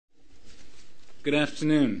Good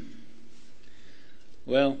afternoon.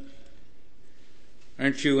 Well,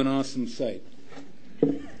 aren't you an awesome sight?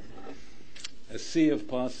 A sea of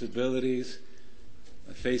possibilities,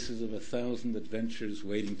 the faces of 1,000 adventures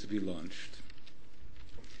waiting to be launched.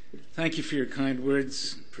 Thank you for your kind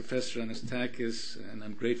words, Professor Anastakis, and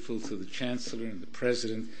I'm grateful to the Chancellor and the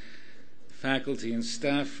President, faculty and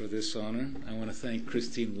staff for this honor. I want to thank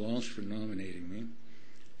Christine Walsh for nominating me.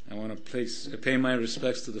 I want to pay my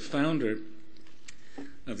respects to the founder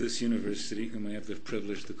of this university, whom I have the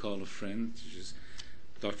privilege to call a friend, which is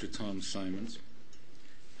Dr. Tom Simons.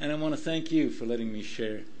 And I want to thank you for letting me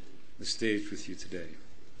share the stage with you today.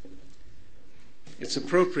 It's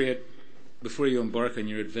appropriate, before you embark on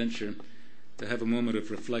your adventure, to have a moment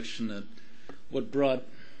of reflection at what brought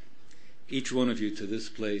each one of you to this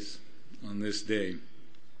place on this day.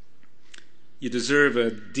 You deserve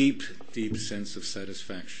a deep, deep sense of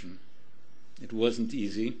satisfaction. It wasn't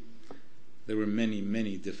easy. There were many,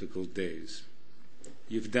 many difficult days.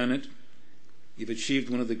 You've done it. You've achieved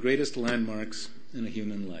one of the greatest landmarks in a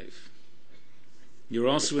human life. You're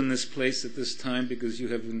also in this place at this time because you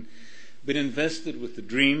have been invested with the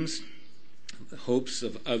dreams, the hopes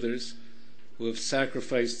of others who have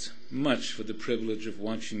sacrificed much for the privilege of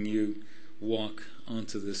watching you walk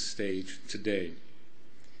onto this stage today.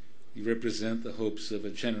 You represent the hopes of a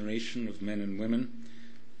generation of men and women,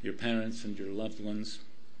 your parents and your loved ones,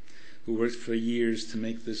 who worked for years to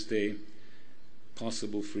make this day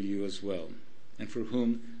possible for you as well, and for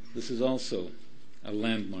whom this is also a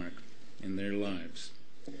landmark in their lives.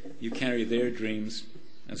 You carry their dreams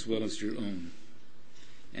as well as your own.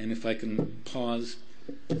 And if I can pause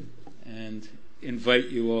and invite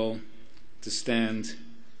you all to stand,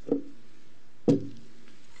 I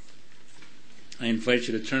invite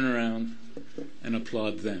you to turn around and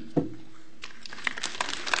applaud them.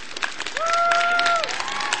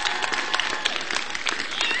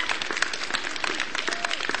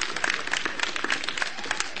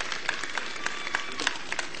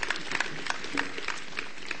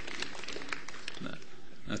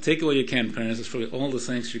 Now take it what you can, parents. It's probably all the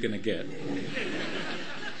thanks you're going to get.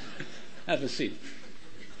 Have a seat.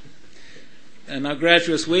 And now,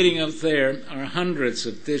 graduates, waiting out there are hundreds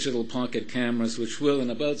of digital pocket cameras which will, in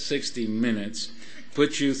about 60 minutes,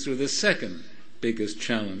 put you through the second biggest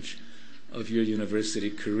challenge of your university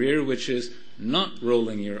career, which is not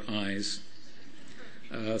rolling your eyes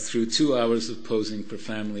through 2 hours of posing for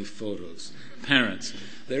family photos. Parents,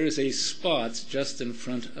 there is a spot just in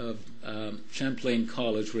front of Champlain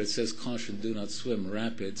College where it says, "Caution, do not swim,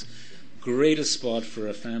 rapids." Greatest spot for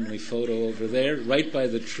a family photo over there, right by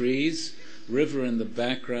the trees. River in the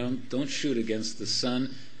background. Don't shoot against the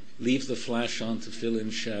sun. Leave the flash on to fill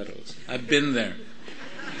in shadows. I've been there.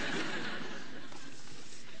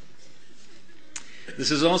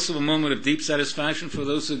 This is also a moment of deep satisfaction for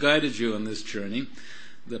those who guided you on this journey.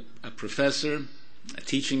 A professor, a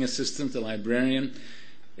teaching assistant, a librarian.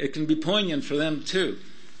 It can be poignant for them too.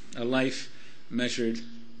 A life measured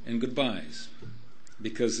in goodbyes.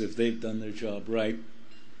 Because if they've done their job right,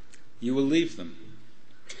 you will leave them.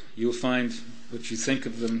 You'll find what you think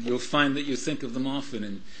of them. You'll find that you think of them often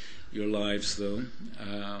in your lives, though.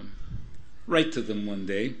 Write to them one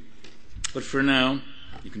day. But for now,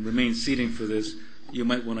 you can remain seating for this. You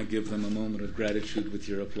might want to give them a moment of gratitude with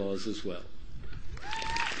your applause as well.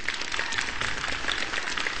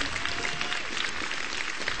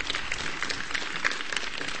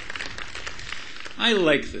 I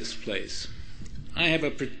like this place. I have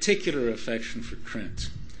a particular affection for Trent.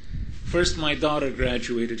 First, my daughter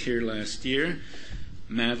graduated here last year.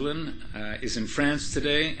 Madeline is in France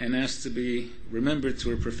today and asked to be remembered to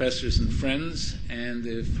her professors and friends. And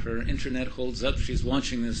if her internet holds up, she's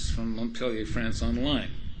watching this from Montpellier, France,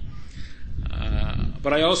 online.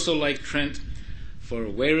 But I also like Trent for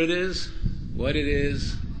where it is, what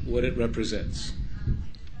it represents.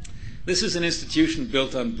 This is an institution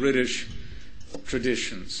built on British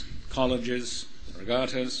traditions, colleges,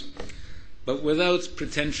 regattas, but without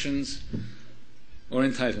pretensions or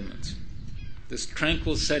entitlement. This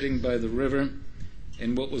tranquil setting by the river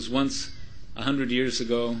in what was once, 100 years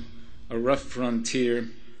ago, a rough frontier,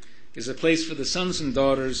 is a place for the sons and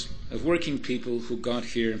daughters of working people who got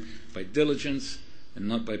here by diligence and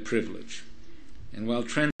not by privilege. And while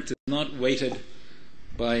Trent is not weighted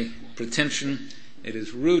by pretension, it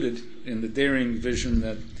is rooted in the daring vision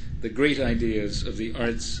that the great ideas of the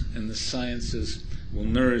arts and the sciences will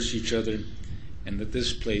nourish each other, and that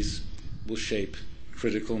this place will shape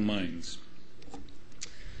critical minds.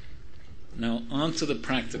 Now, on to the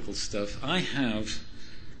practical stuff. I have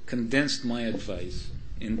condensed my advice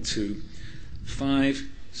into 5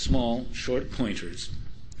 small, short pointers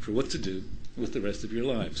for what to do with the rest of your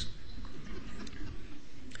lives.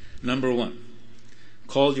 Number 1,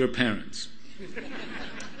 call your parents.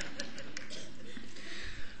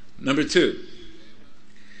 Number 2,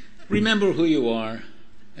 remember who you are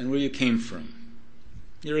and where you came from.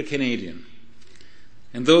 You're a Canadian.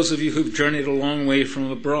 And those of you who've journeyed a long way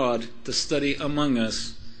from abroad to study among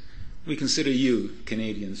us, we consider you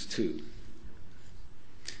Canadians too.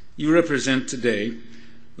 You represent today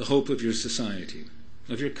the hope of your society,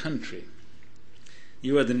 of your country.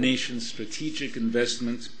 You are the nation's strategic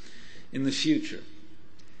investment in the future.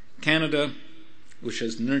 Canada, which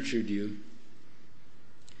has nurtured you,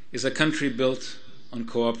 is a country built on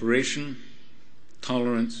cooperation,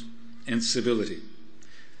 tolerance, and civility.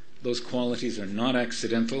 Those qualities are not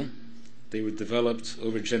accidental. They were developed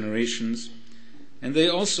over generations, and they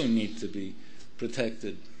also need to be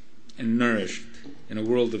protected and nourished in a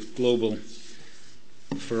world of global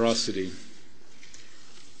ferocity.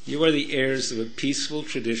 You are the heirs of a peaceful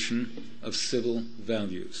tradition of civil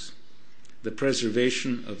values. The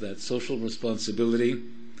preservation of that social responsibility,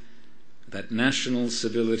 that national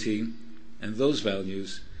civility, and those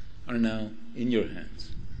values are now in your hands.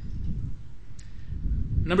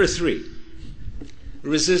 Number 3,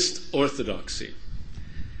 resist orthodoxy.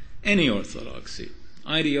 Any orthodoxy,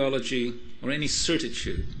 ideology, or any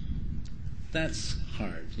certitude. That's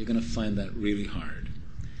hard. You're going to find that really hard.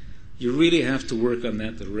 You really have to work on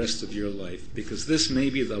that the rest of your life, because this may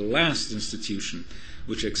be the last institution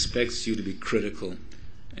which expects you to be critical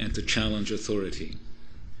and to challenge authority.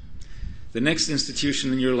 The next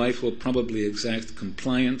institution in your life will probably exact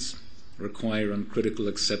compliance, require uncritical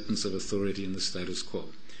acceptance of authority in the status quo.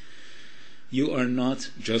 You are not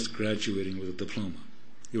just graduating with a diploma.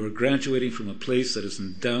 You are graduating from a place that has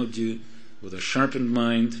endowed you with a sharpened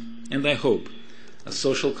mind and, I hope, a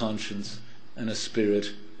social conscience and a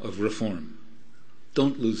spirit of reform.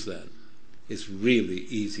 Don't lose that. It's really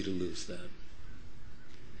easy to lose that.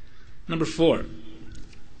 Number 4,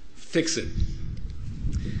 fix it.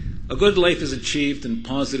 A good life is achieved in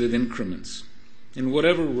positive increments. In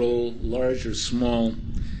whatever role, large or small,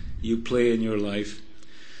 you play in your life,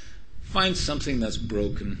 find something that's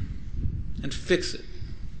broken and fix it.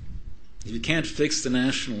 If you can't fix the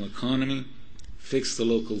national economy, fix the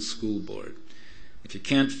local school board. If you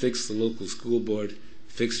can't fix the local school board,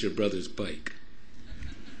 fix your brother's bike.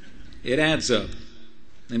 It adds up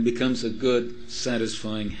and becomes a good,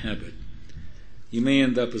 satisfying habit. You may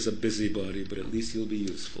end up as a busybody, but at least you'll be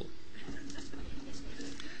useful.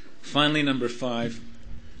 Finally, number 5,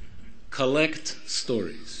 collect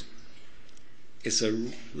stories. It's a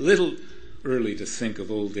little early to think of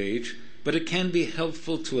old age, but it can be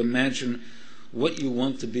helpful to imagine what you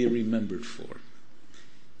want to be remembered for.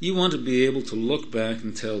 You want to be able to look back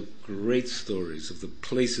and tell great stories of the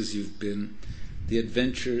places you've been, the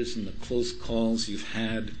adventures and the close calls you've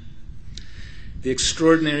had, the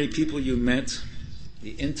extraordinary people you met,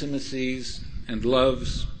 the intimacies and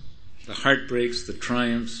loves, the heartbreaks, the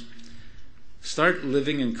triumphs. Start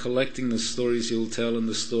living and collecting the stories you'll tell and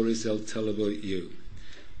the stories they'll tell about you.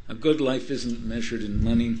 A good life isn't measured in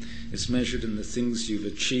money, it's measured in the things you've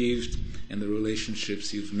achieved and the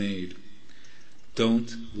relationships you've made.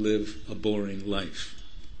 Don't live a boring life.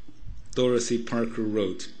 Dorothy Parker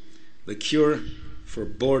wrote, "The cure for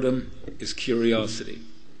boredom is curiosity."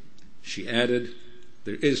 She added,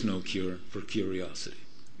 "There is no cure for curiosity."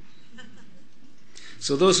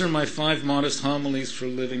 So those are my 5 modest homilies for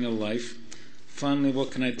living a life. Finally,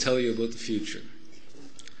 what can I tell you about the future?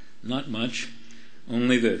 Not much,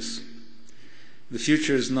 only this. The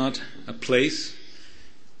future is not a place.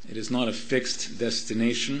 It is not a fixed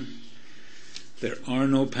destination. There are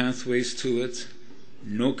no pathways to it,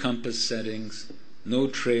 no compass settings, no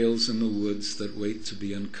trails in the woods that wait to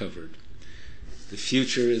be uncovered. The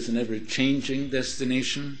future is an ever-changing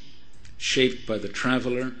destination, shaped by the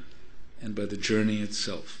traveler and by the journey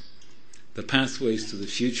itself. The pathways to the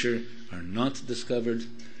future are not discovered,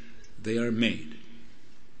 they are made.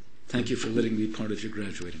 Thank you for letting me be part of your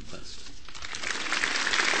graduating class.